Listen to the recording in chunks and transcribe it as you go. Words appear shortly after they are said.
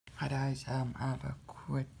Hi guys, I have a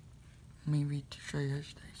quick movie to show you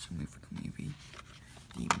today. It's a movie for the movie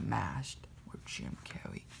The Mask with Jim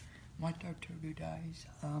Carrey. Like I told you guys,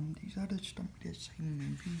 these others don't be the same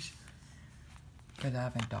movies because I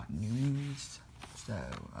haven't done new movies. So,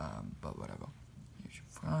 but whatever. Here's your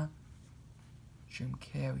front. Jim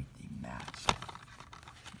Carrey, The Mask.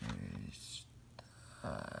 There's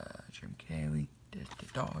Jim Carrey. There's the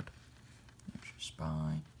dog. There's your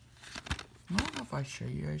spine. I don't know if I show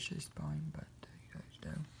you guys this spine, but you guys do.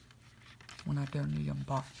 When I do the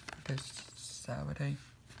unboxing this Saturday.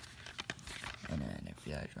 And then if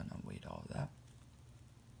you guys want to read all that.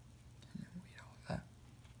 And then read all that.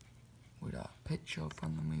 With a picture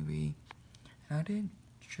from the movie. And I didn't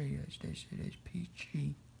show you guys this. It is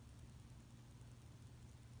PG.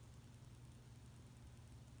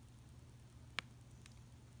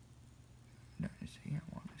 Let's see how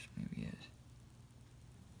long this movie is.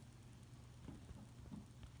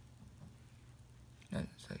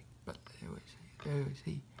 Doesn't say, but there is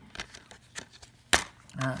he.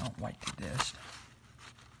 I don't like this,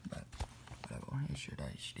 but whatever. Here's your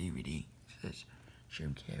nice DVD. It says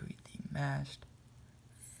Jim Carrey The Mask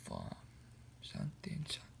from something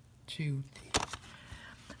to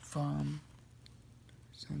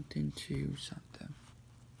something.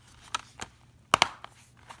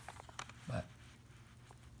 But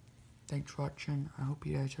thanks for watching. I hope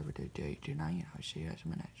you guys have a good day tonight. I'll see you guys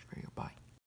in my next video. Bye.